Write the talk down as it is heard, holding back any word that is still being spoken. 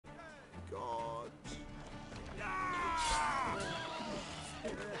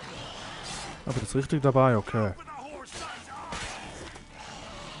Aber das ist richtig dabei, okay.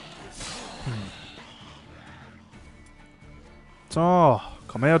 So,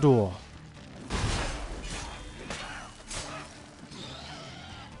 komm her, du.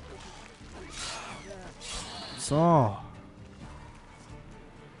 So.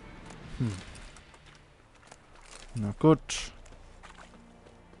 Na gut.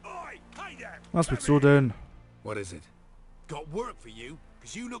 Was willst du denn? What is it? Got work for you,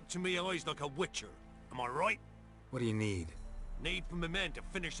 because you look to me eyes like a witcher. Am I right? What do you need? Need for my men to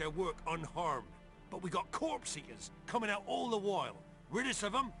finish their work unharmed. But we got corpse eaters coming out all the while. Rid us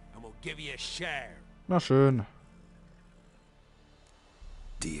of them, and we'll give you a share. Na schön.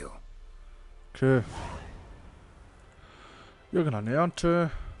 Deal. Okay. Irgendeine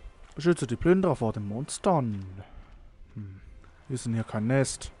Ernte. Beschütze die Plünderer vor den Monstern. Ist denn hier kein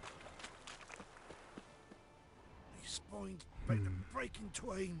Nest?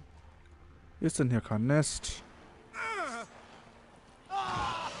 Ist denn hier kein Nest?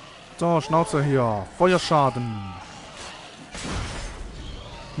 So, Schnauze hier. Feuerschaden.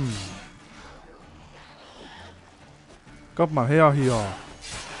 Kommt mal her hier.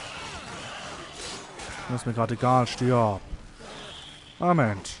 Das ist mir gerade egal, stirb.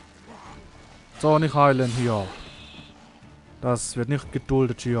 Moment. So, nicht heilen hier. Das wird nicht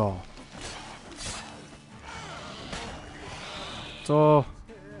geduldet hier. So.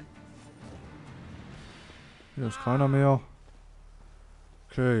 Hier ist keiner mehr.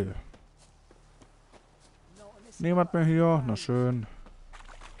 Okay. Niemand mehr hier. Na schön.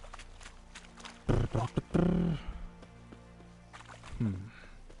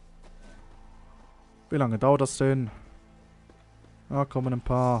 Wie lange dauert das denn? Ja, kommen ein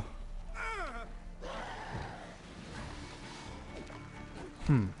paar.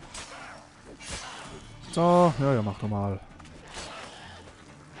 So, ja, mach doch mal.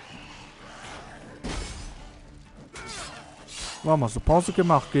 Warum hast du Pause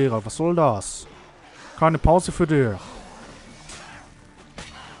gemacht, Gerald? Was soll das? Keine Pause für dich.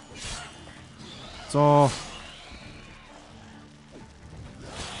 So.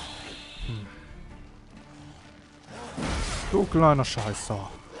 Du kleiner Scheißer.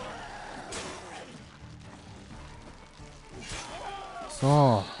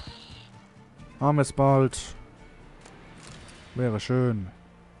 So. Haben wir es bald. Wäre schön.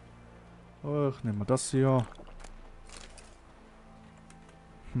 Ach, nehmen wir das hier.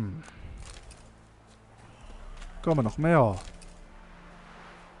 Kommen noch mehr.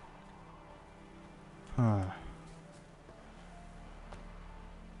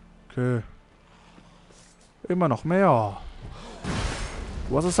 Okay. Immer noch mehr.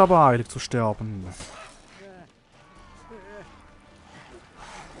 Du hast es aber eilig zu sterben.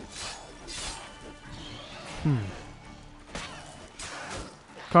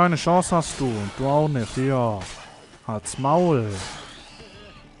 Keine Chance hast du. Und du auch nicht. Hier. Halt's Maul.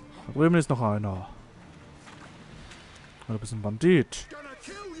 Da drüben ist noch einer. Du bist ein Bandit.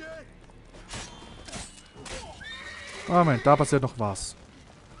 Moment, da passiert noch was.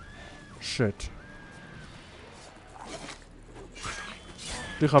 Shit.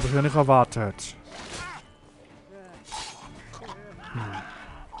 Dich habe ich ja nicht erwartet.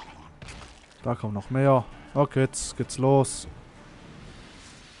 Da kommt noch mehr. Okay, jetzt geht's los.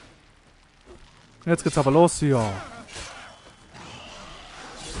 Jetzt geht's aber los hier.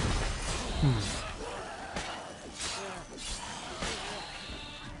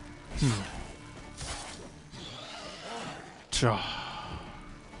 Tja.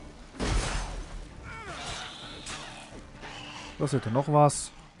 Was hätte noch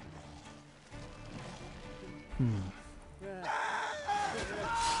was?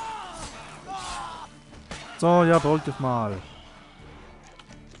 So, ja, beruhig dich mal.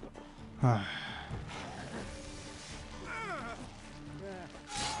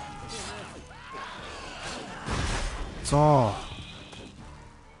 So.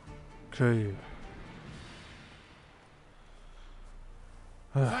 Okay.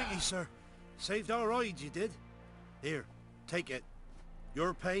 Thank you, sir. Saved our hides, you did. Here, take it.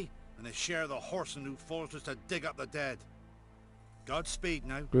 Your pay and a share of the horseman who forced us to dig up the dead. Godspeed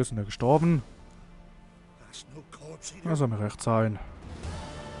now. Bösen der gestorben. That's no corpse either. Das soll mir recht sein.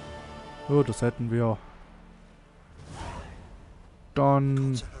 So, das hätten wir.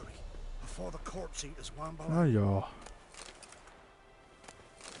 Dann. Let's hurry before the corpse eaters wamble. Naja.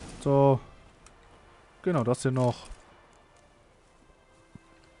 So. Genau, das hier noch.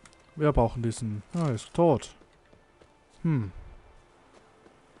 Wir brauchen diesen. Ah, er ist tot.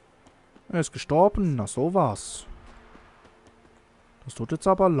 Er ist gestorben. Na sowas. Das tut jetzt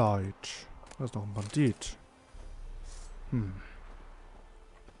aber leid. Das ist doch ein Bandit.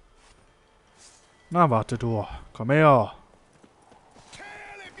 Na, warte du. Komm her. Tell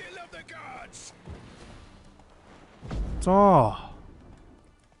if you love the gods! So.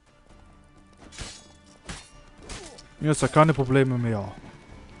 Hier ist ja keine Probleme mehr.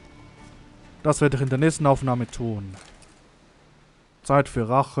 Das werde ich in der nächsten Aufnahme tun. Zeit für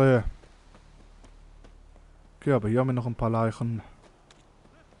Rache. Okay, aber hier haben wir noch ein paar Leichen.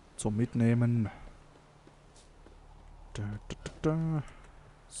 Zum Mitnehmen.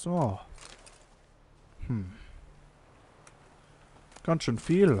 So. Ganz schön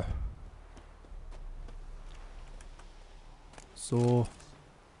viel. So.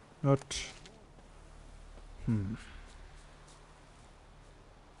 Not.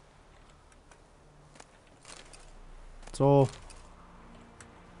 So.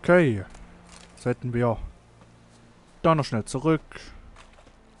 Okay. Das hätten wir. Da noch schnell zurück.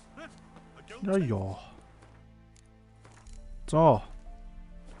 Ja, ja. So.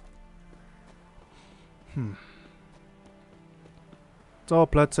 So,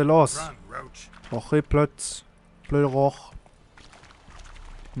 Plätze los. Run, Roach. Roche Plötz. Blöroch.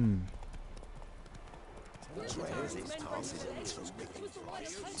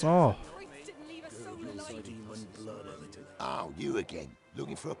 So. Oh, you again.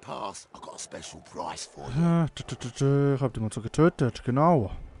 Looking for a pass? I've got a special price for you. Ich hab den Monster getötet,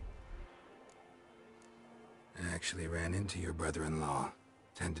 genau. I actually ran into your brother-in-law.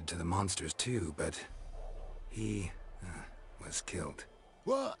 Tended to the monsters too, but he was killed.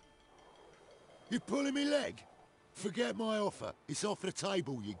 What? You pulling me leg? Forget my offer. It's off the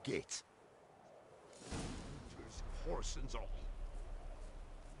table, you git. Horse and all.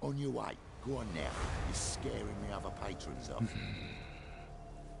 On your way. Go on now. You're scaring the other patrons off.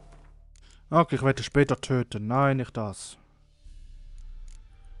 Okay, ich werde später töten. Nein, nicht das.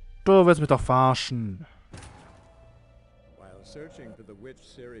 Du willst mich doch verarschen. While searching for the witch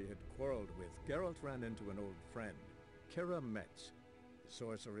Ciri had quarreled with, Geralt ran into an old friend, Kira Metz. The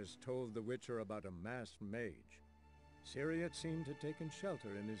sorceress told the Witcher about a masked mage. Ciri had seemed to have taken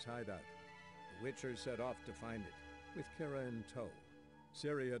shelter in his hideout. The Witcher set off to find it, with Kira in tow.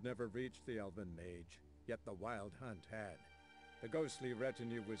 Ciri had never reached the elven mage, yet the wild hunt had. The ghostly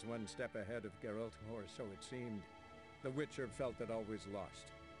retinue was one step ahead of Geralt, or so it seemed. The Witcher felt that all was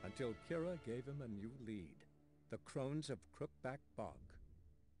lost, until Kira gave him a new lead. The Crones of Crookback Bog.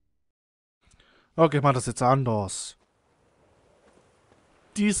 Okay, ich mach das jetzt anders.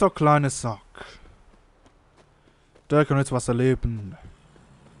 Dieser kleine Sack. Der kann jetzt was erleben.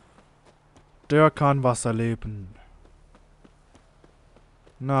 Der kann was erleben.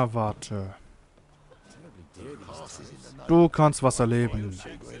 Na, warte. Du kannst was erleben.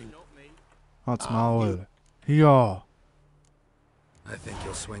 Halt's Maul. Hier. I think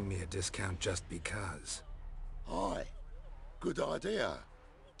you'll swing me a discount just because. Aye. Good idea.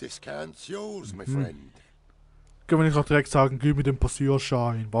 Discount's yours, my friend. Können wir nicht auch direkt sagen, gib mir den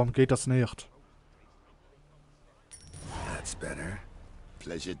Passierschein. Warum geht das nicht? That's better.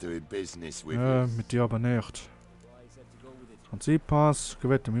 Pleasure doing business with you. Mit dir aber nicht. Prinzippass.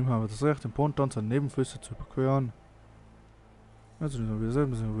 Gewählte Mim haben das Recht, den Ponton seine Nebenfüße zu überqueren. Also, wir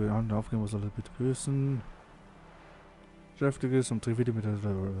selbst müssen wir die Hand aufgeben, was alle bitte grüßen. Beschäftigt ist und Trividi mit der.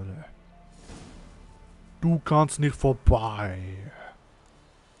 Du kannst nicht vorbei.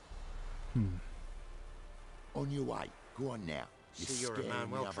 On your way. Go on now. You're See, you're a scaring man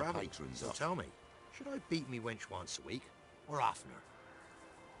the well other travelled. patrons So off. tell me, should I beat me wench once a week, or oftener?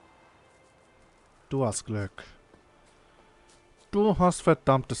 Du hast Glück. Du hast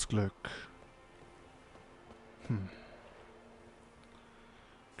verdammtes Glück.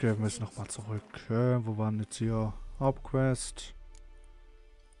 Okay, wir müssen nochmal zurück. Wo waren jetzt hier? Hauptquest.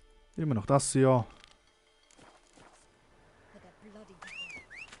 Immer noch das hier.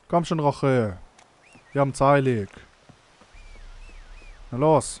 Komm schon, Roche. Wir haben Zeilig. Na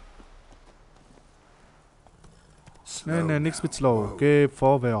los. Nee, nix mit Slow. Geh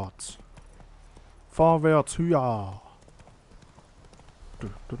vorwärts. Vorwärts, hüa.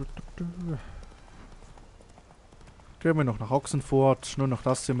 Gehen wir noch nach Oxenfurt. Nur noch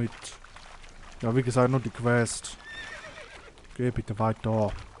das hier mit. Ja, wie gesagt, nur die Quest. Geh bitte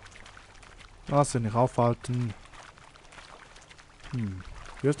weiter. Lass dich nicht aufhalten.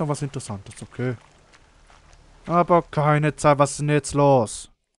 Hier ist noch was Interessantes, okay. Aber keine Zeit, was ist denn jetzt los?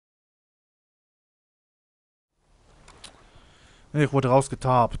 Ich wurde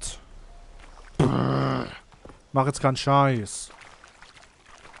rausgetabt. Mach jetzt keinen Scheiß.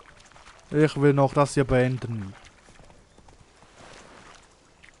 Ich will noch das hier beenden.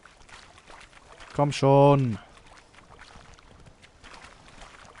 Komm schon.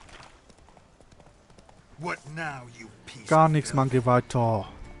 What now, you piece Gar of nichts, filth? Mann, geh weiter.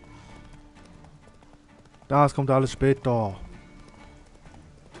 Das kommt alles später.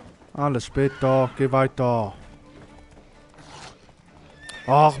 Alles später. Geh weiter.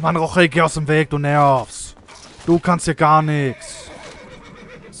 Ach, Mann, Roche, geh aus dem Weg, du nervst. Du kannst hier gar nichts.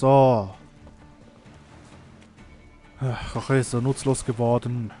 So. Roche ist so nutzlos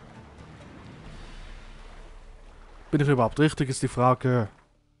geworden. Bin ich überhaupt richtig, ist die Frage.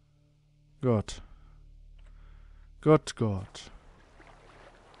 Gut. Gut, gut.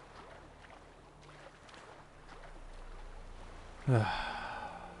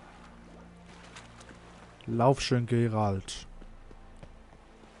 Lauf schön, Geralt.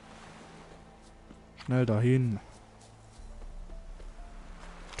 Schnell dahin.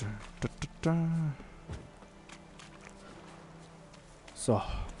 So,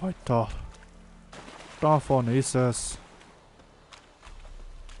 weiter. Da vorne ist es.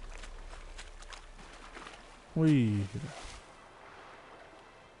 Hui.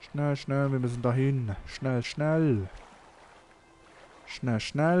 Schnell, schnell, wir müssen dahin. Schnell, schnell. Schnell,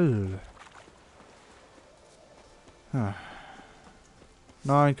 schnell.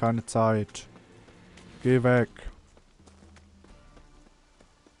 Nein, keine Zeit. Geh weg.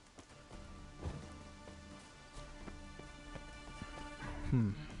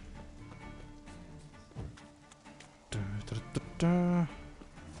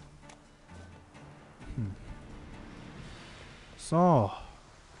 So.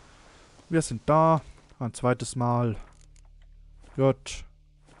 Wir sind da. Ein zweites Mal. Gut.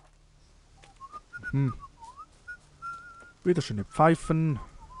 Wieder schöne Pfeifen.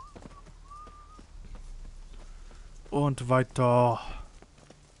 Und weiter.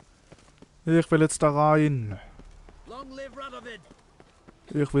 Ich will jetzt da rein. Long live Radovid.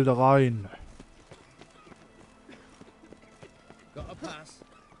 Ich will da rein. Got a pass?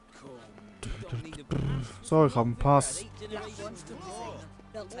 So, ich habe einen Pass.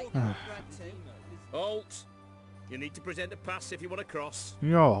 Halt! You need to present a pass if you want to cross.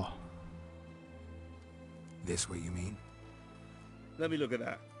 Ja. This what you mean? Let me look at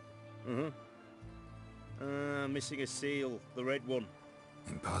that. Missing a seal, the red one.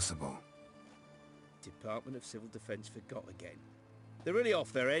 Impossible. Department of Civil Defense forgot again. They're really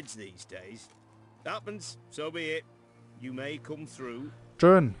off their heads these days. Happens, so be it. You may come through.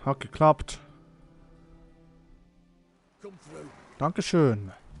 Schön, hat geklappt. Come through.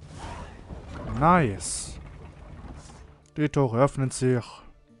 Dankeschön. Nice. Die Tore öffnen sich.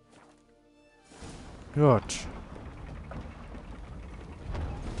 Gut.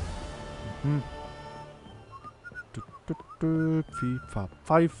 Pfeifer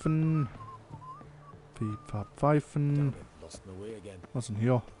pfeifen. Pfeifer pfeifen. Was ist denn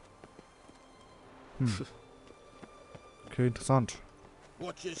hier? Okay, interessant.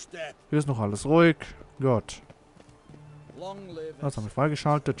 Hier ist noch alles ruhig. Gut. Das haben wir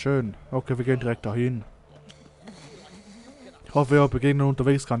freigeschaltet. Schön. Okay, wir gehen direkt dahin. Ich hoffe, wir begegnen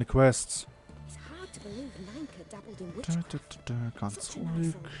unterwegs keine Quests. Ganz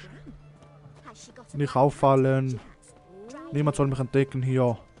ruhig. Nicht auffallen. Niemand soll mich entdecken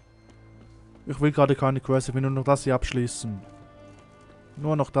hier. Ich will gerade keine Quests. Ich will nur noch das hier abschließen.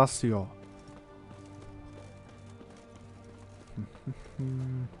 Nur noch das hier.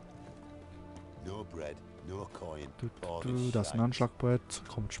 Das ist ein Anschlagbrett.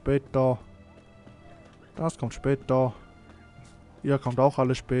 Kommt später. Das kommt später. Ihr kommt auch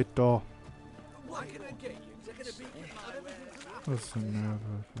alle später. Was ist denn?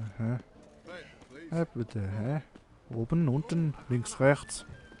 Hä? Bitte, hä? Oben, unten, links, rechts.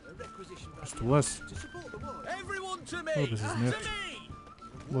 Bist du es? Oh, das ist nicht.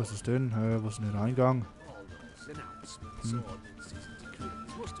 Wo ist es denn? Wo ist denn der Eingang?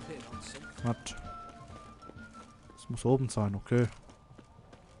 Was? Das muss oben sein, okay.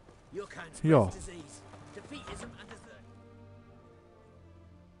 Ja.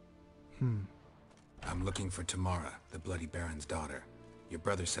 I'm looking for Tamara, the Bloody Baron's daughter. Your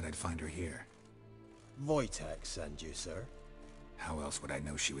brother said I'd find her here. Wojtek send you, sir. How else would I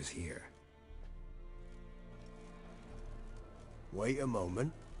know she was here? Wait a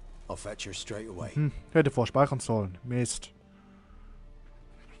moment. I'll fetch her straight away. Hätte vorspeichern sollen. Mist.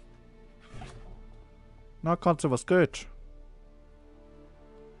 Na, kannst du, was geht?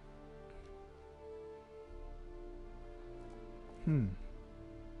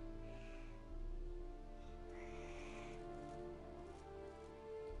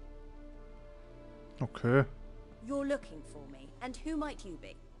 Okay. You're looking for me, and who might you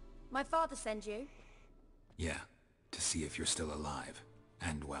be? My father send you? Yeah, to see if you're still alive.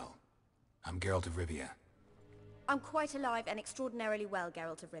 And well. I'm Geralt of Rivia. I'm quite alive and extraordinarily well,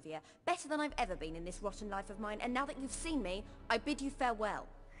 Geralt of Rivia. Better than I've ever been in this rotten life of mine, and now that you've seen me, I bid you farewell.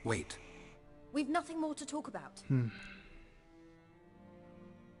 Wait. We've nothing more to talk about.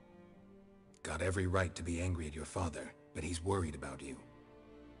 Got every right to be angry at your father, but he's worried about you.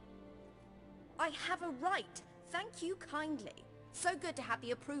 I have a right. Thank you kindly. So good to have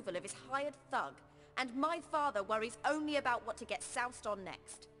the approval of his hired thug. And my father worries only about what to get soused on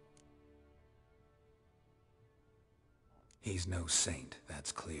next. He's no saint,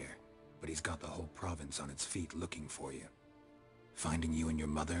 that's clear. But he's got the whole province on its feet looking for you. Finding you and your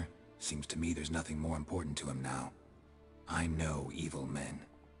mother, seems to me there's nothing more important to him now. I know evil men.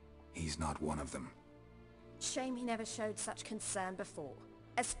 He's not one of them. Shame he never showed such concern before.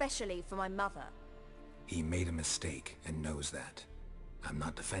 Especially for my mother. He made a mistake and knows that. I'm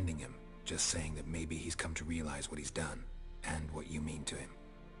not defending him, just saying that maybe he's come to realize what he's done, and what you mean to him.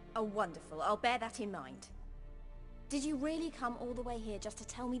 Oh, wonderful. I'll bear that in mind. Did you really come all the way here just to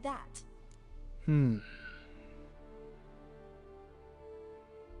tell me that?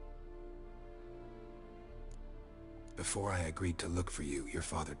 Before I agreed to look for you, your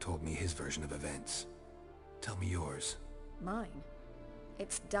father told me his version of events. Tell me yours. Mine?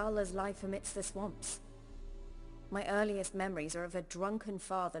 It's dull as life amidst the swamps. My earliest memories are of a drunken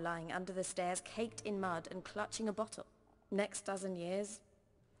father lying under the stairs, caked in mud and clutching a bottle. Next dozen years,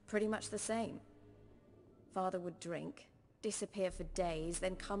 pretty much the same. Father would drink, disappear for days,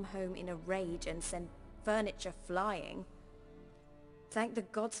 then come home in a rage and send furniture flying. Thank the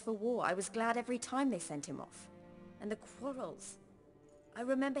gods for war. I was glad every time they sent him off. And the quarrels. I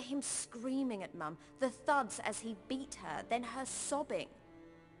remember him screaming at Mum, the thuds as he beat her, then her sobbing.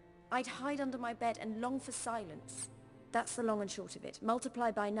 I'd hide under my bed and long for silence. That's the long and short of it.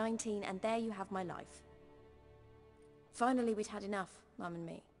 Multiply by 19 and there you have my life. Finally we'd had enough, Mum and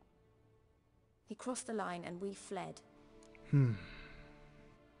me. He crossed the line and we fled.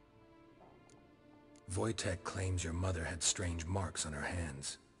 Wojtek claims your mother had strange marks on her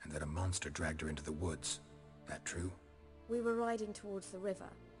hands, and that a monster dragged her into the woods. That true? We were riding towards the river.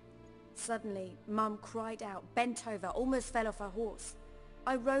 Suddenly, Mum cried out, bent over, almost fell off her horse.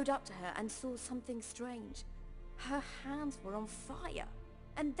 I rode up to her and saw something strange. Her hands were on fire.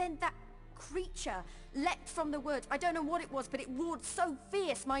 And then that creature leapt from the woods. I don't know what it was, but it roared so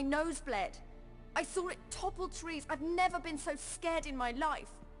fierce my nose bled. I saw it topple trees. I've never been so scared in my life.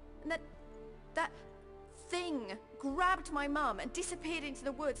 And that thing grabbed my mum and disappeared into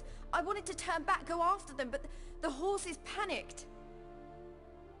the woods. I wanted to turn back, go after them, but the horses panicked.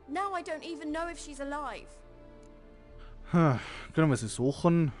 Now I don't even know if she's alive. Können wir sie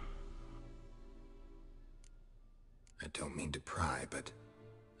suchen? I don't mean to pry, but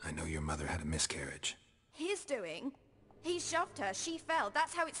I know your mother had a miscarriage. His doing? He shoved her, she fell,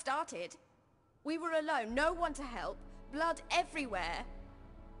 that's how it started. We were alone, no one to help, blood everywhere.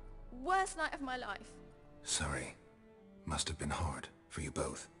 Worst night of my life. Sorry. Must have been hard for you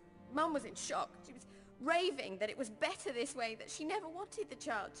both. Mum was in shock. She was raving that it was better this way, that she never wanted the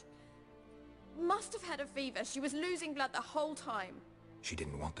child. Must have had a fever. She was losing blood the whole time. She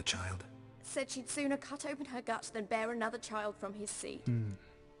didn't want the child? Said she'd sooner cut open her guts than bear another child from his seed.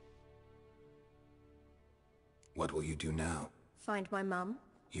 What will you do now? Find my mum.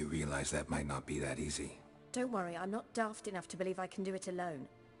 You realize that might not be that easy. Don't worry, I'm not daft enough to believe I can do it alone.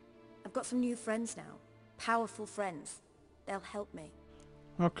 I've got some new friends now. Powerful friends. They'll help me.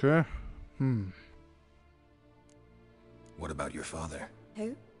 Okay. What about your father?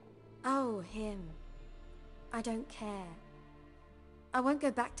 Who? Oh, him. I don't care. I won't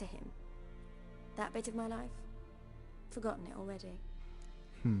go back to him. That bit of my life? Forgotten it already.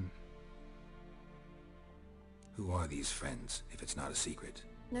 Who are these friends, if it's not a secret?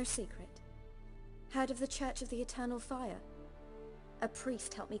 No secret. Heard of the Church of the Eternal Fire? A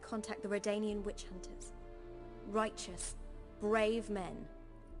priest helped me contact the Redanian witch hunters. Righteous, brave men.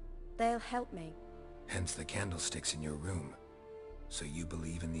 They'll help me. Hence the candlesticks in your room. So you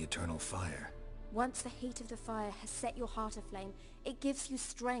believe in the eternal fire? Once the heat of the fire has set your heart aflame, it gives you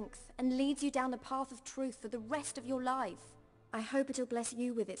strength and leads you down the path of truth for the rest of your life. I hope it'll bless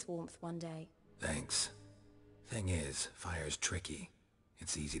you with its warmth one day. Thanks. Thing is, fire's tricky.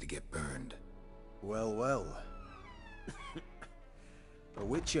 It's easy to get burned. Well, well. A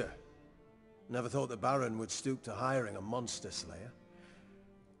witcher. Never thought the Baron would stoop to hiring a monster slayer.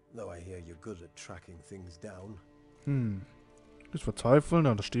 Though I hear you're good at tracking things down. Ich verzweifeln,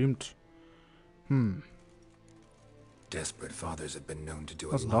 ja, das stimmt. Desperate fathers have been known to do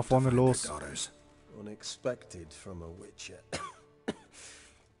a Was ist lot da to vorne find their los? daughters. Unexpected from a witcher.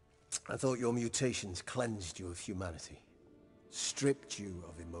 I thought your mutations cleansed you of humanity. Stripped you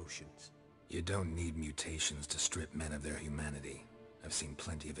of emotions. You don't need mutations to strip men of their humanity. I've seen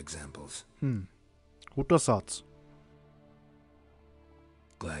plenty of examples. Guter Satz.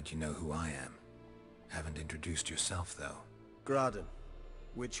 Glad you know who I am. Haven't introduced yourself, though. Graden,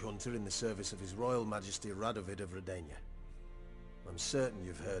 witch hunter in the service of His Royal Majesty Radovid of Redania. I'm certain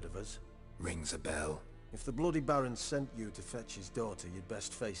you've heard of us. Rings a bell. If the Bloody Baron sent you to fetch his daughter, you'd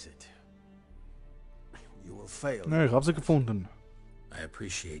best face it. You will fail. Ne, ich hab sie gefunden. I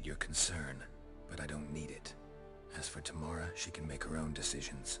appreciate your concern, but I don't need it. As for Tamara, she can make her own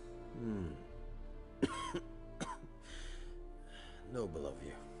decisions. Noble of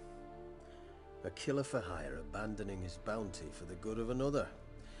you. A killer for hire abandoning his bounty for the good of another.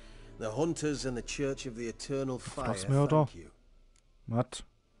 The hunters and the Church of the Eternal Fire thank you. What?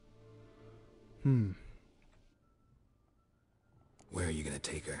 Where are you gonna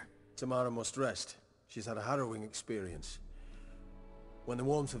take her? Tamara must rest. She's had a harrowing experience. When the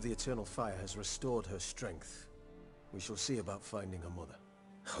warmth of the Eternal Fire has restored her strength, we shall see about finding her mother.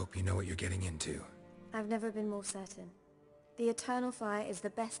 Hope you know what you're getting into. I've never been more certain. The Eternal Fire is the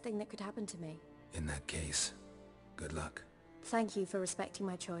best thing that could happen to me. In that case, good luck. Thank you for respecting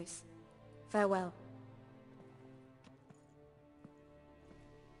my choice. Farewell.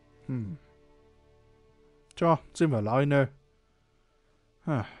 Tja, sind wir alleine.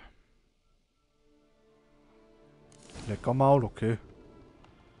 Lecker Maul, okay.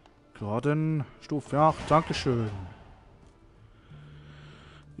 Graden, Stufe 8, dankeschön.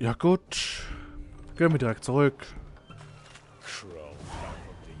 Ja gut. Gehen wir direkt zurück.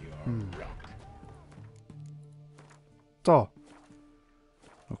 Da.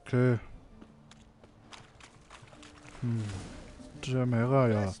 Okay.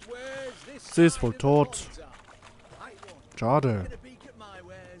 Temerien, ja. Sie ist wohl tot. Schade.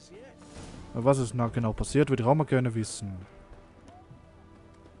 Was ist da genau passiert, würde ich auch mal gerne wissen.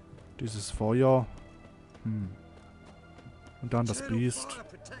 Dieses Feuer. Und dann das Biest.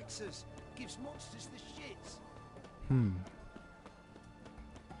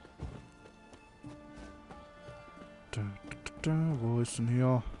 Wo ist denn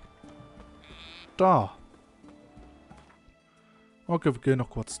hier? Da. Okay, wir gehen noch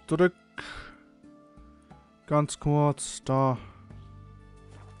kurz zurück. Ganz kurz, da.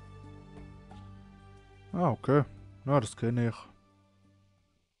 Ah, okay. Na, das kenne ich.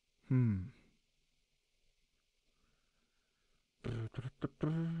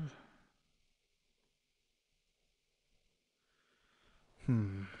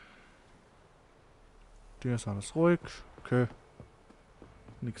 Hier ist alles ruhig. Okay.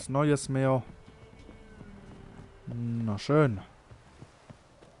 Nichts Neues mehr. Na schön.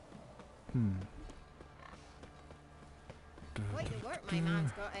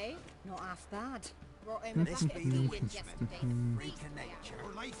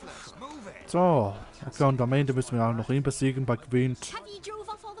 So, okay, und am Ende müssen wir auch noch ihn besiegen bei Beginnt.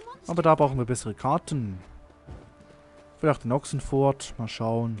 Aber da brauchen wir bessere Karten. Vielleicht in Oxenfurt. Mal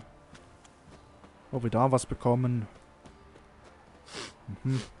schauen, ob wir da was bekommen.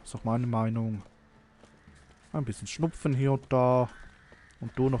 Ist auch meine Meinung. Ein bisschen Schnupfen hier und da.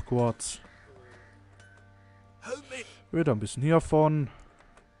 Und du noch kurz. Wieder ein bisschen hiervon.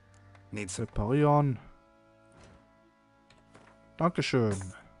 Reparieren.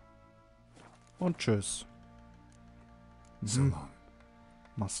 Dankeschön. Und tschüss.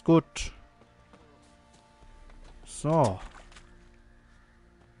 Mach's gut. So.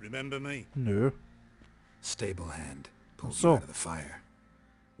 Remember me? Nö. Stable hand. Pulled So. you out of the fire.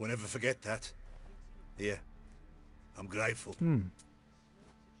 We'll never forget that. Here. I'm grateful.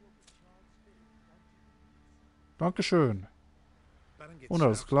 Dankeschön. Baron gets Und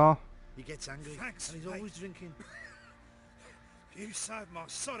alles south. klar. He gets angry. Thanks, and he's always drinking. You saved my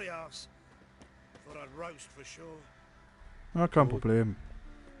sorry ass. Thought I'd roast for sure. Ja, kein Problem.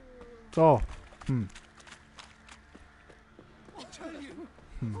 So. I'll tell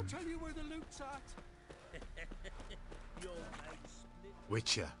you where the loot's at. Your mate split.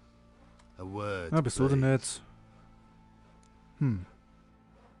 Witcher. A word, Ja, bist du denn please. jetzt?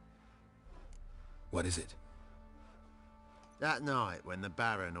 What is it? That night when the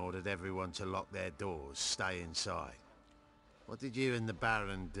Baron ordered everyone to lock their doors, stay inside. What did you and the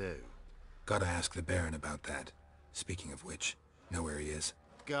Baron do? Gotta ask the Baron about that. Speaking of which, know where he is?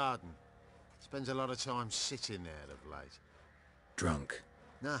 Garden. Spends a lot of time sitting there of late. Drunk.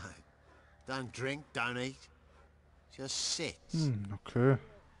 No. Don't drink, don't eat. Just sits. Okay.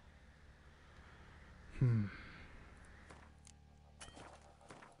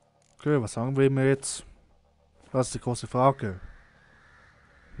 Okay, was sagen wir ihm jetzt? Das ist die große Frage.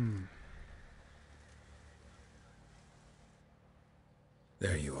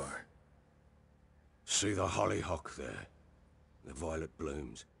 There you are. See the hollyhock there? The violet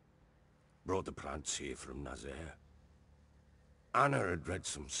blooms. Brought the plants here from Nazaire. Anna had read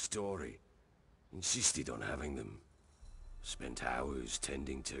some story. Insisted on having them. Spent hours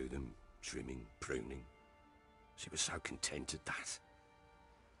tending to them, trimming, pruning. She was so content at that.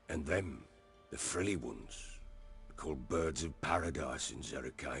 And them, the frilly ones, called birds of paradise in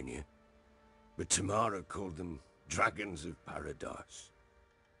Zerrikania. But Tamara called them dragons of paradise.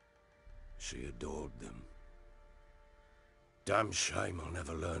 She adored them. Damn shame I'll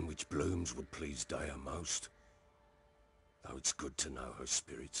never learn which blooms would please Dea most. Though it's good to know her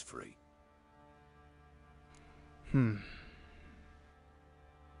spirit's free.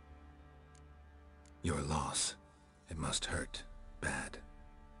 Your loss. It must hurt. Bad.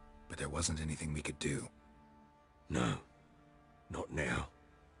 But there wasn't anything we could do. No. Not now.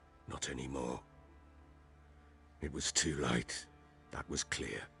 Not anymore. It was too late. That was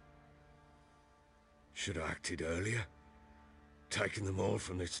clear. Should have acted earlier. Taken them all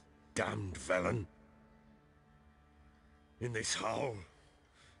from this damned felon. In this hole.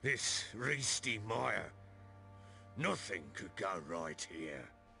 This reesty mire. Nothing could go right here.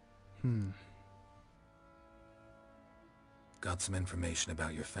 Got some information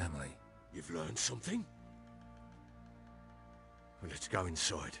about your family. You've learned something? Well, let's go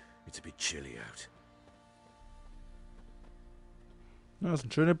inside. It's a bit chilly out. Ja, das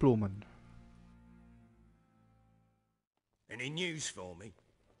sind schöne Blumen. Any news for me?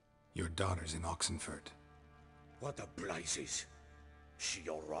 Your daughter's in Oxenfurt. What the blazes? She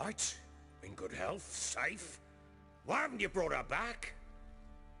all right? In good health? Safe? Why haven't you brought her back?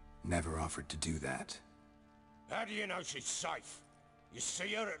 Never offered to do that. How do you know she's safe? You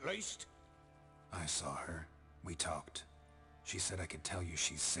see her at least? I saw her. We talked. She said I could tell you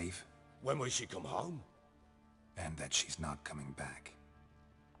she's safe. When will she come home? And that she's not coming back.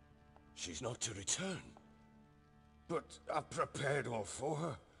 She's not to return. But I've prepared all for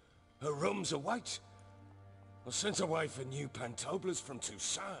her. Her rooms await. I sent away for new pantoblas from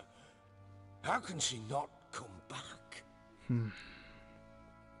Toussaint. How can she not come back?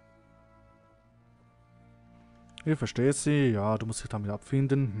 Ich verstehe sie. Ja, du musst dich damit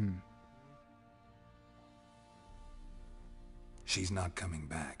abfinden. She's not coming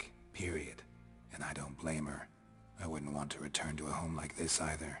back. Period. And I don't blame her. I wouldn't want to return to a home like this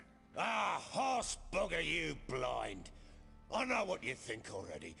either. Ah, horse bugger you blind. I know what you think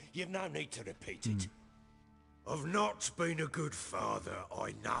already. You've no need to repeat it. I've not been a good father,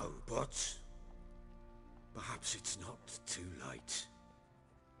 I know, but perhaps it's not too late.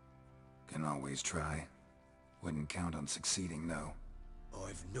 Can always try. Wouldn't count on succeeding, though.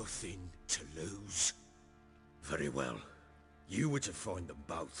 I've nothing to lose. Very well. You were to find them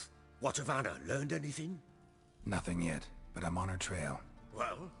both. What of Anna? Learned anything? Nothing yet, but I'm on her trail.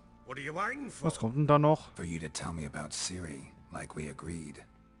 Well, what are you waiting for? Was kommt denn da noch? For you to tell me about Ciri, like we agreed.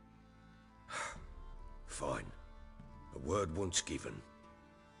 Fine. A word once given.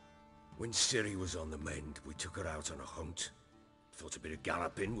 When Ciri was on the mend, we took her out on a hunt. Thought a bit of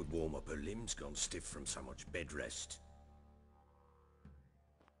galloping would warm up her limbs, gone stiff from so much bed rest.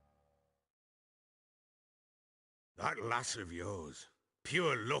 That lass of yours,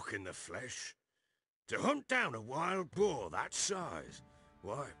 pure luck in the flesh. To hunt down a wild boar that size,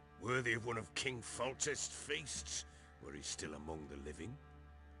 why, worthy of one of King Foltest's feasts, were he still among the living.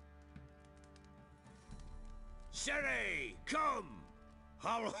 Ciri, come!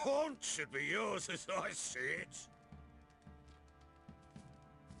 Our haunt should be yours as I see it.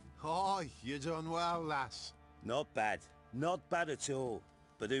 Aye, you done well, lass. Not bad. Not bad at all.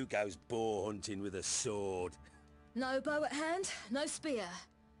 But who goes boar hunting with a sword? No bow at hand, no spear.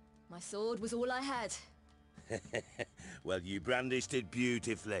 My sword was all I had. Well, you brandished it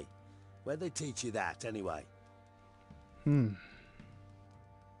beautifully. Where'd they teach you that, anyway?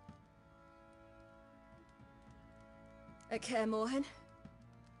 At Kaer Morhen.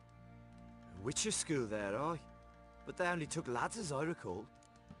 Witcher school there, aye. But they only took lads, as I recall.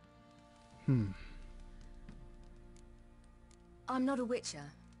 I'm not a witcher.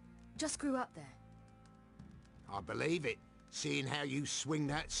 Just grew up there. I believe it, seeing how you swing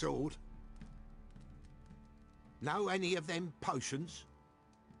that sword. Know any of them potions?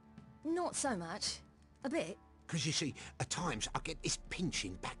 Not so much. A bit. 'Cause you see, at times I get this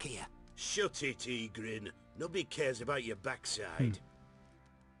pinching back here. Shut it, Egrin. Nobody cares about your backside.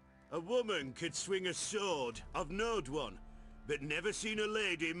 A woman could swing a sword. I've knowed one. But never seen a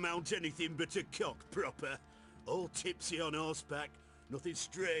lady mount anything but a cock proper. All tipsy on horseback. Nothing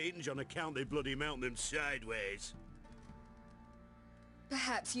strange on account they bloody mount them sideways.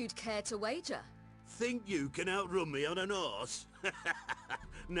 Perhaps you'd care to wager? Think you can outrun me on an horse?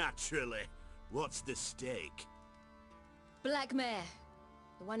 Naturally. What's the stake? Black mare.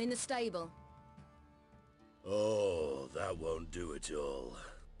 The one in the stable. Oh, that won't do at all.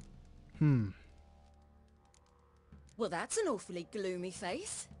 Well, that's an awfully gloomy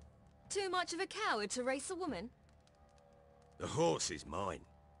face. Too much of a coward to race a woman? The horse is mine.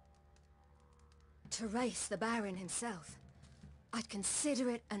 To race the Baron himself, I'd consider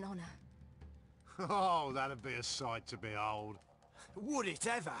it an honor. Oh, that'd be a sight to behold. Would it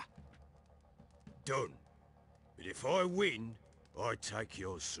ever? Done. But if I win, I take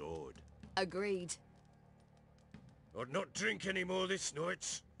your sword. Agreed. I'd not drink any more this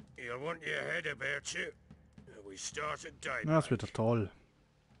night. You'll want your head about you. We start at daybreak. Ja, das wird ja toll.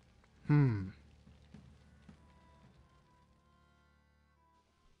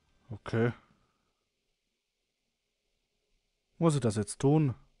 Okay. Muss ich das jetzt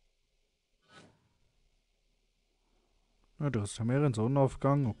tun? Ja, da ist Temerien,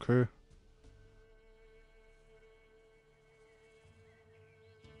 Sonnenaufgang, okay.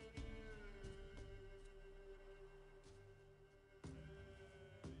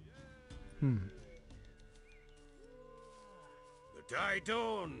 The day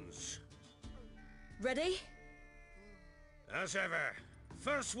dawns. Ready? As ever.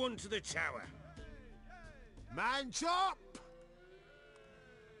 First one to the tower. Man chop!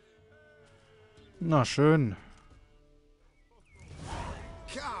 Na schön.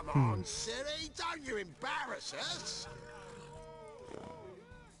 Come on, Siri, don't you embarrass us!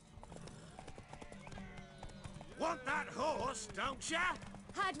 Want that horse, don't ya?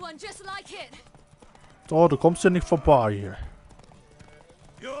 Had one just like it. So, du kommst ja nicht vorbei.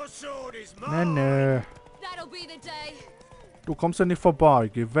 Your sword is Nee, mine. nee. That'll be the day. Du kommst ja nicht vorbei.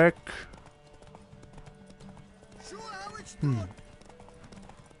 Geh weg.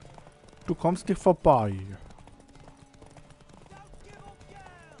 Du kommst nicht vorbei.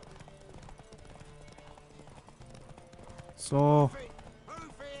 So.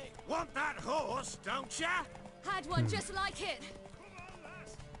 Want that horse, don't ya? Had one just like it.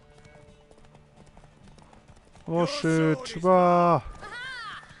 Oh shit. Wow.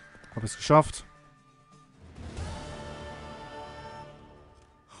 Hab es geschafft.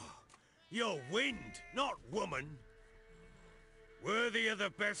 You're wind, not woman. Worthy of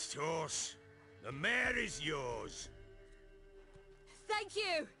the best horse. The mare is yours. Thank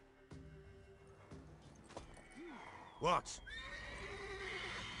you. What?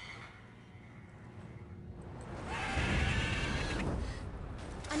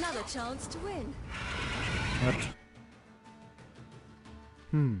 Another chance to win. What?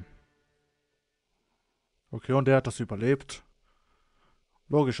 Okay, und der hat das überlebt.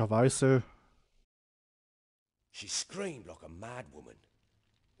 Logischerweise. She screamed like a mad woman.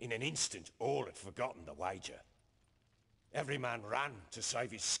 In an instant, all had forgotten the wager. Every man ran to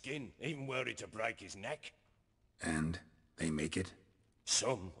save his skin, even were it to break his neck. And they make it?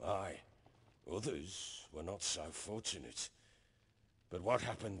 Some, aye. Others were not so fortunate. But what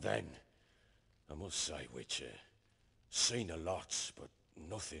happened then? I must say, Witcher, seen a lot, but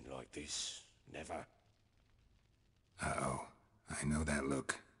nothing like this. Never. Uh-oh. I know that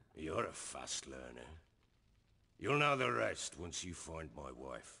look. You're a fast learner. You'll know the rest once you find my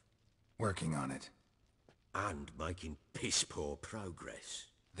wife. Working on it. And making piss-poor progress.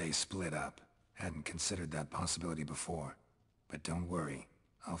 They split up. Hadn't considered that possibility before. But don't worry.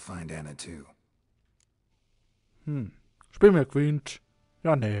 I'll find Anna too. Spiel mir gewinnt.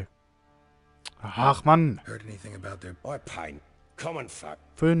 Ja, nee. Ach, Mann. Heard anything about their... I paint common fact.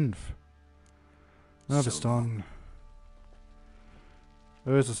 5. Na, bis dann.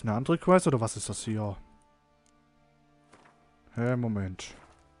 Ist das eine andere Quest oder was ist das hier? Hä, Moment.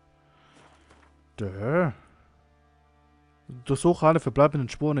 Durchsuche alle verbleibenden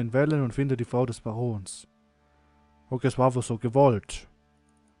Spuren in Wellen und finde die Frau des Barons. Okay, es war wohl so gewollt.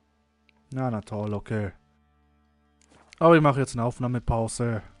 Na toll, okay. Aber ich mache jetzt eine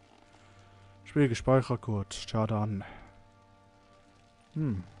Aufnahmepause. Spiel gespeichert kurz. Schade an.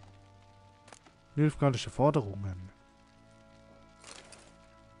 Nilfgaardische Forderungen.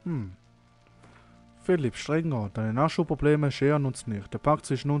 Philipp, strenger. Deine Nachschubprobleme scheren uns nicht. Der Pakt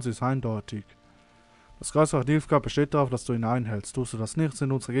zwischen uns ist eindeutig. Das Kreisreich Nilfgaard besteht darauf, dass du ihn einhältst. Tust du das nicht,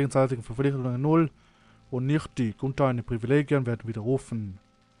 sind unsere gegenseitigen Verpflichtungen null und nichtig. Und deine Privilegien werden widerrufen.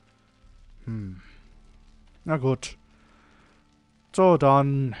 Na gut. So,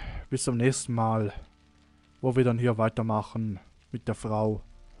 dann bis zum nächsten Mal, wo wir dann hier weitermachen mit der Frau.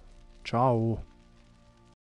 Ciao.